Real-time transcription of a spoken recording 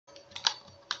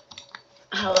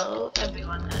Hello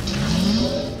everyone,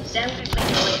 today I'm going to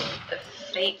play a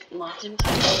fake Mortem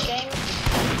type game,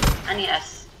 and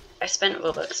yes, I spent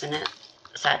Robux in it,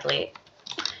 sadly.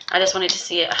 I just wanted to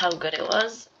see how good it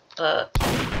was, but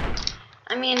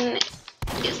I mean,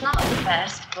 it's not the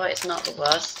best, but it's not the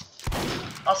worst.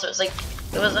 Also, it's like,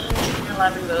 it was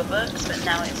 111 Robux, but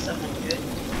now it's 100.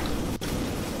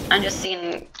 I'm just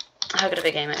seeing how good of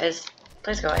a game it is.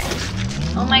 Please go away.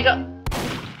 Oh my god!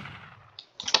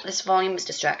 This volume is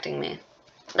distracting me.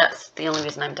 That's the only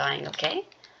reason I'm dying, okay?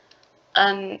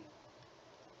 Oh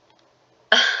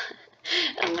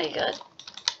my god.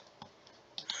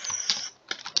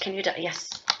 Can you die?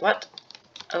 Yes. What?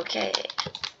 Okay.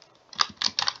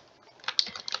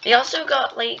 They also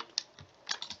got, like,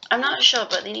 I'm not sure,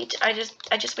 but they need to, I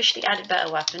just wish they added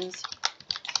better weapons.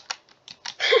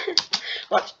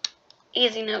 What?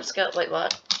 Easy no scope, wait,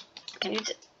 what? Can you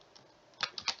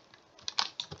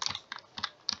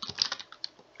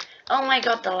oh my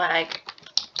god, the lag.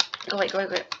 Go away, go away,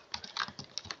 go away.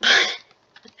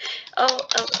 oh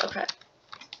crap.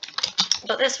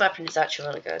 But this weapon is actually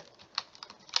really good.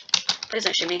 Please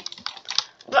don't shoot me.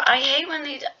 But I hate when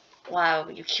they wow,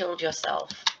 you killed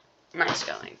yourself. Nice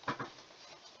going.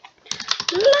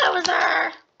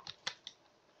 Loser!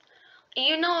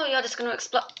 You know you're just gonna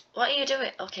explode. What are you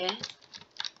doing? Okay.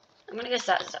 I'm gonna get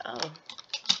that. Oh.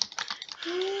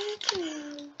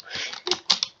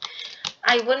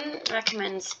 I wouldn't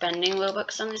recommend spending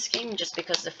Robux on this game just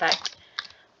because of the fact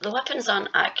the weapons aren't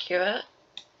accurate,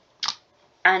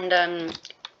 and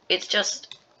it's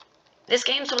just this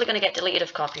game's probably gonna get deleted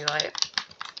of copyright.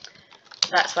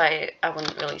 That's why I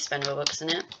wouldn't really spend Robux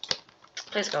in it.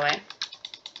 Please go away.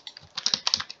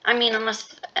 I mean,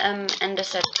 unless Ender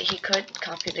said he could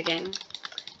copy the game,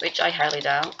 which I highly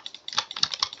doubt.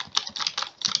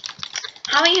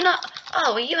 How are you not?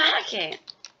 Oh, are you hacking,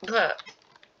 bro?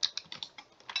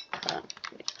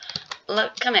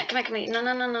 Look, come here. No,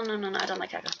 I don't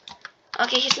like hacker.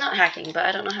 Okay, he's not hacking, but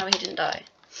I don't know how he didn't die.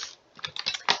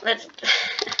 Let's...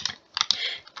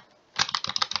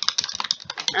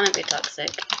 I'm gonna be toxic.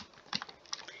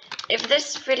 If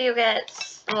this video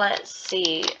gets, let's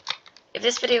see, if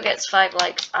this video gets 5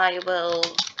 likes, I will,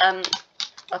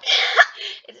 okay,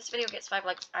 if this video gets 5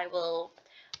 likes, I will,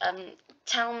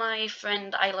 tell my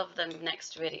friend I love them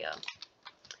next video.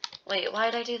 Wait,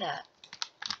 why did I do that?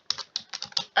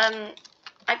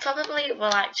 I probably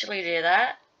will actually do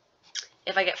that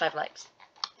if I get 5 likes.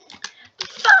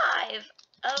 5!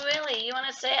 Oh really? You want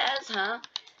to say it as, huh?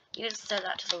 You just said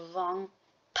that to the wrong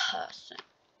person.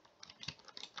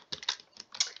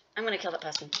 I'm gonna kill that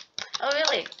person. Oh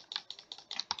really?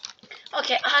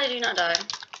 Okay, how did you not die?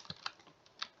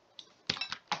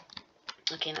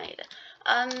 Okay, now you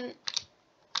did.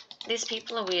 These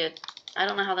people are weird. I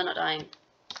don't know how they're not dying.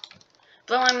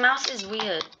 Bro, my mouse is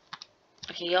weird.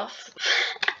 Okay, you off?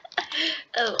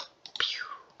 Oh. Pew.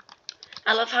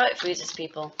 I love how it freezes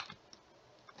people.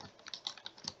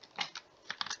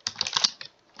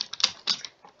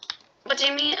 What do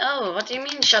you mean? Oh, what do you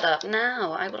mean shut up?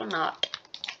 No, I will not.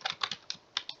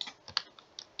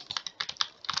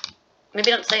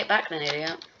 Maybe don't say it back then,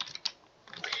 idiot.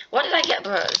 What did I get,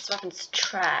 bro? This weapon's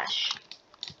trash.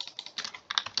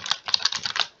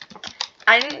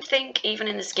 I didn't think even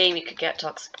in this game you could get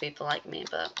toxic people like me,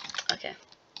 but okay.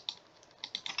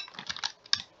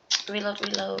 Reload,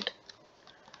 reload.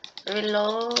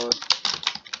 Reload.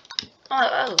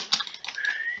 Oh.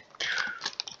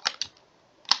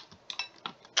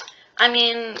 I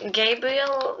mean,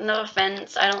 Gabriel, no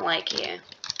offense, I don't like you.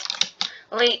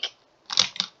 Like,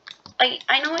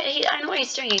 I know what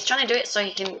he's doing. He's trying to do it so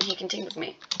he can team with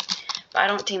me. But I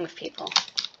don't team with people.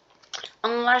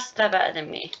 Unless they're better than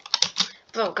me.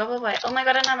 Bro, go away. Oh my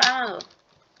god, I don't have ammo.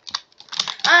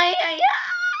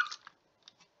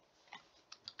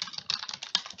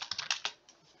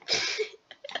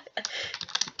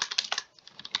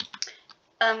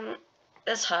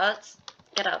 This hurts.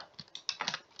 Get up.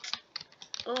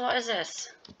 Oh, what is this?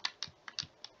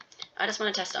 I just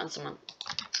want to test it on someone.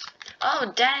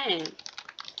 Oh, dang.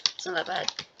 It's not that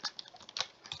bad.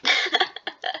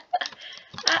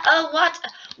 Oh, what?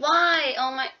 Why?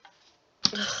 Oh my...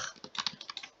 Ugh.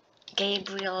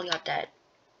 Gabriel, you're dead.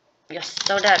 You're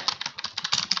so dead.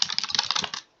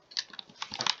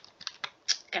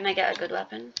 Can I get a good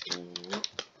weapon? Nope.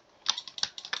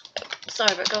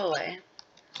 Sorry, but go away.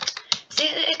 See,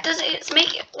 it's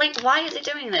making, like, why is it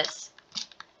doing this?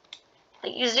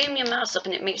 Like, you zoom your mouse up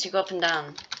and it makes you go up and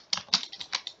down.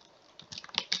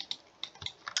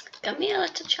 Come here,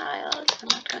 little child. I'm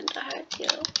not going to hurt you.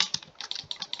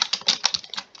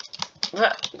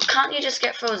 But can't you just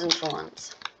get frozen for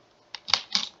once?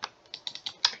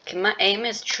 Okay, my aim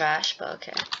is trash, but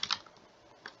okay.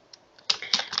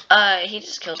 He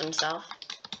just killed himself.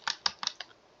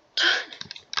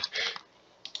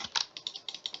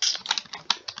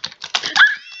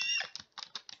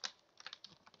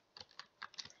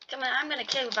 Come on, I'm gonna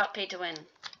kill without pay to win.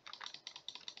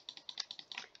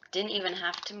 Didn't even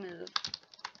have to move.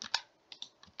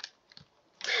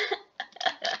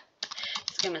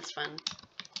 This game is fun.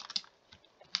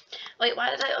 Wait,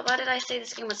 why did I say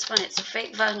this game was fun? It's a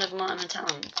fake version of Mortem and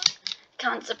Metallum.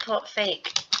 Can't support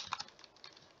fake.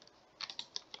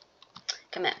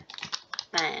 Come here.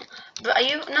 Man. But are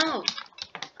you no.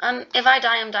 If I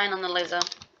die, I'm dying on the laser.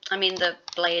 I mean the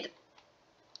blade.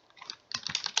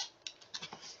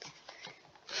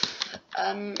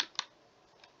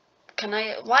 Can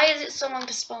I why is it so long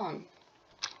to spawn?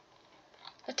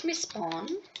 Let me spawn.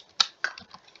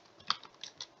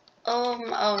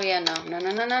 Oh yeah, no.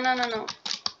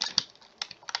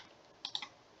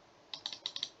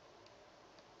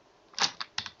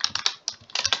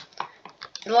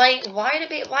 Like, why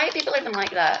are people even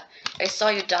like that? I saw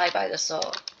you die by the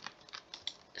sword.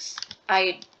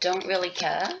 I don't really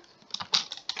care.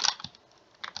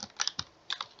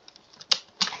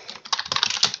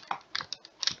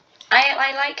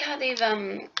 I like how they've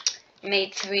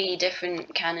made 3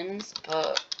 different cannons,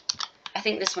 but I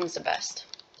think this one's the best.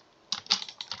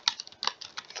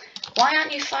 Why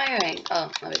aren't you firing?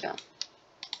 Oh, there we go.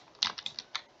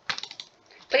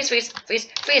 Please freeze, freeze,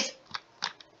 freeze!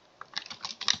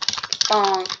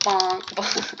 Bonk, bonk,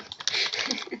 bonk.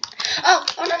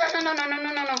 Oh no.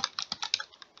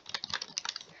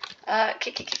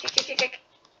 Kick.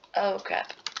 Oh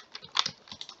crap.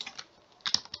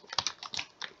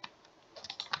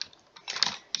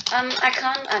 I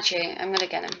can't actually. I'm gonna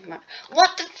get him.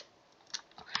 What the?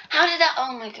 How did that?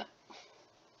 Oh my god.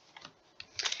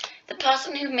 The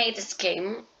person who made this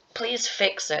game, please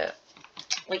fix it.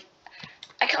 Like,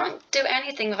 I can't do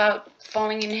anything without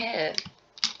falling in here.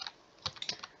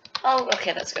 Oh,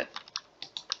 okay, that's good.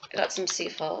 Got some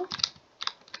C4.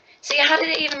 See, how did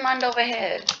it even land over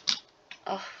here?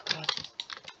 Oh god.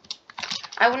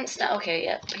 I wouldn't stand. Okay,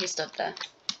 yeah, he stood there.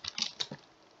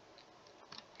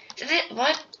 Did it?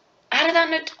 What? How did that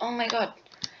not? Oh my god.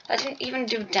 That didn't even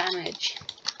do damage.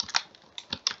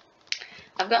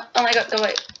 I've got. Oh my god, go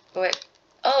away. Go away.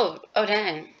 Oh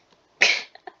dang.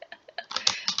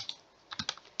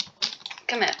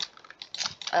 Come here.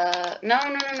 No,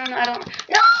 I don't.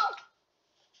 No!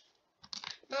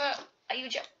 Bruh, are you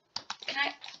can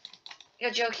I?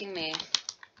 You're joking me.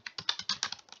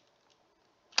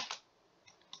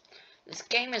 This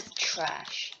game is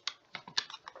trash.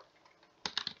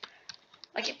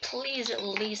 Like, please at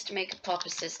least make a proper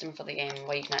system for the game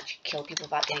where you can actually kill people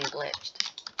without getting glitched.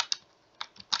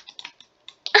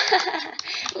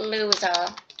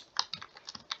 Loser.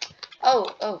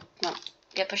 Oh, come on.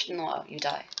 Get pushed in the water, you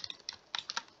die.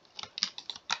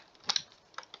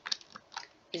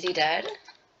 Is he dead?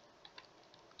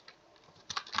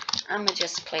 I'm gonna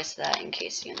just place that in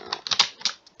case you know.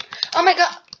 Oh my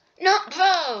god! No,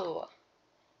 bro!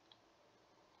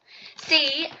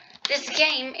 See? This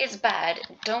game is bad.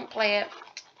 Don't play it.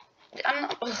 I'm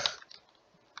not. Ugh.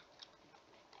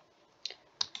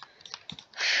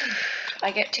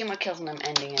 I get 2 more kills and I'm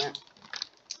ending it.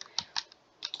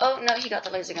 Oh no, he got the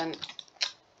laser gun.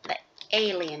 The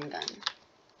alien gun.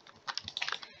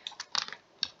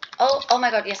 Oh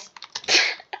my god, yes.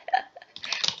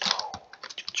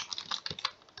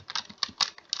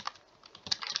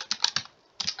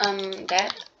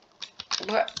 Dead?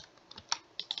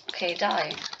 Okay,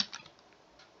 die.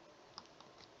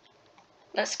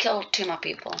 Let's kill 2 more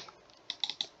people.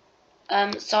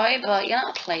 Sorry, but you're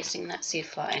not placing that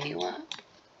C4 anywhere.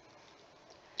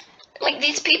 Like,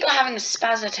 these people are having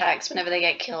spaz attacks whenever they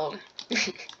get killed.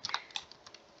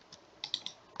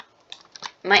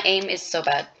 My aim is so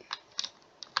bad.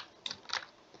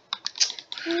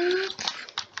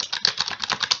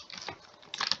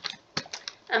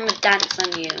 I'm gonna dance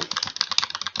on you.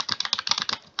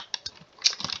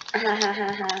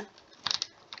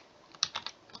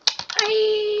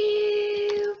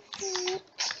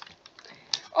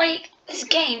 Like, this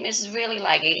game is really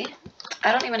laggy.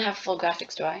 I don't even have full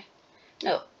graphics, do I?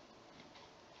 No.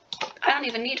 I don't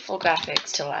even need full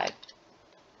graphics to lag.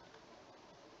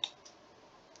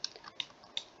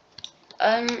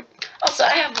 Also,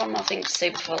 I have one more thing to say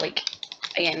before, like,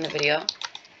 I end the video.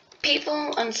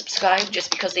 People unsubscribe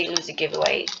just because they lose a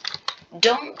giveaway.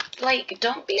 Don't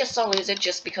be a sore loser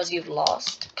just because you've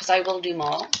lost, because I will do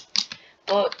more.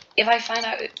 But if I find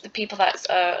out the people that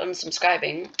are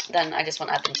unsubscribing, then I just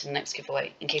won't add them to the next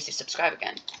giveaway in case they subscribe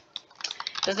again.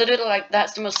 Because literally, like,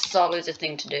 that's the most sore loser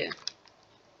thing to do.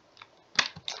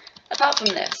 Apart from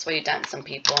this, where you dance on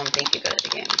people and think you're good at the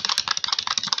game.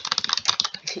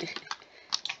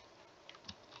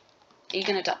 Are you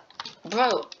gonna die?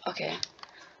 Bro, okay.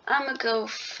 I'm gonna go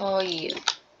for you.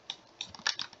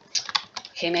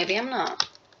 Okay, maybe I'm not.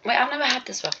 Wait, I've never had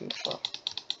this weapon before.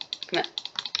 Come here.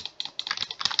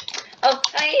 Oh,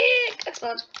 hey,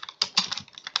 explode.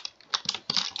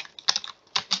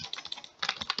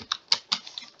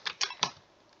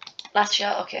 Last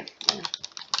shot, okay.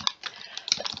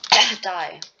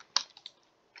 Die.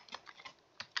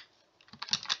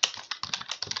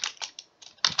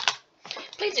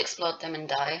 Please explode them and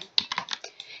die.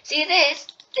 See this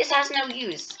has no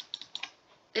use.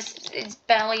 This is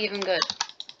barely even good.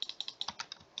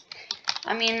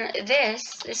 I mean,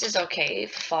 this is okay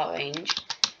for far range.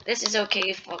 This is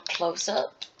okay for close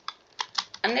up.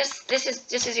 And this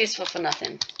is useful for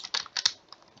nothing.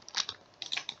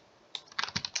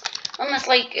 Unless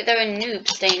like they're a noob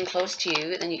staying close to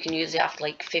you, then you can use it after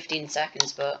like 15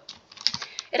 seconds, but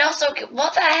it also,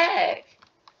 what the heck?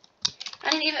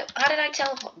 I didn't even, how did I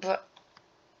teleport? Bro.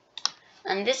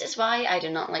 And this is why I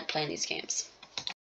do not like playing these games.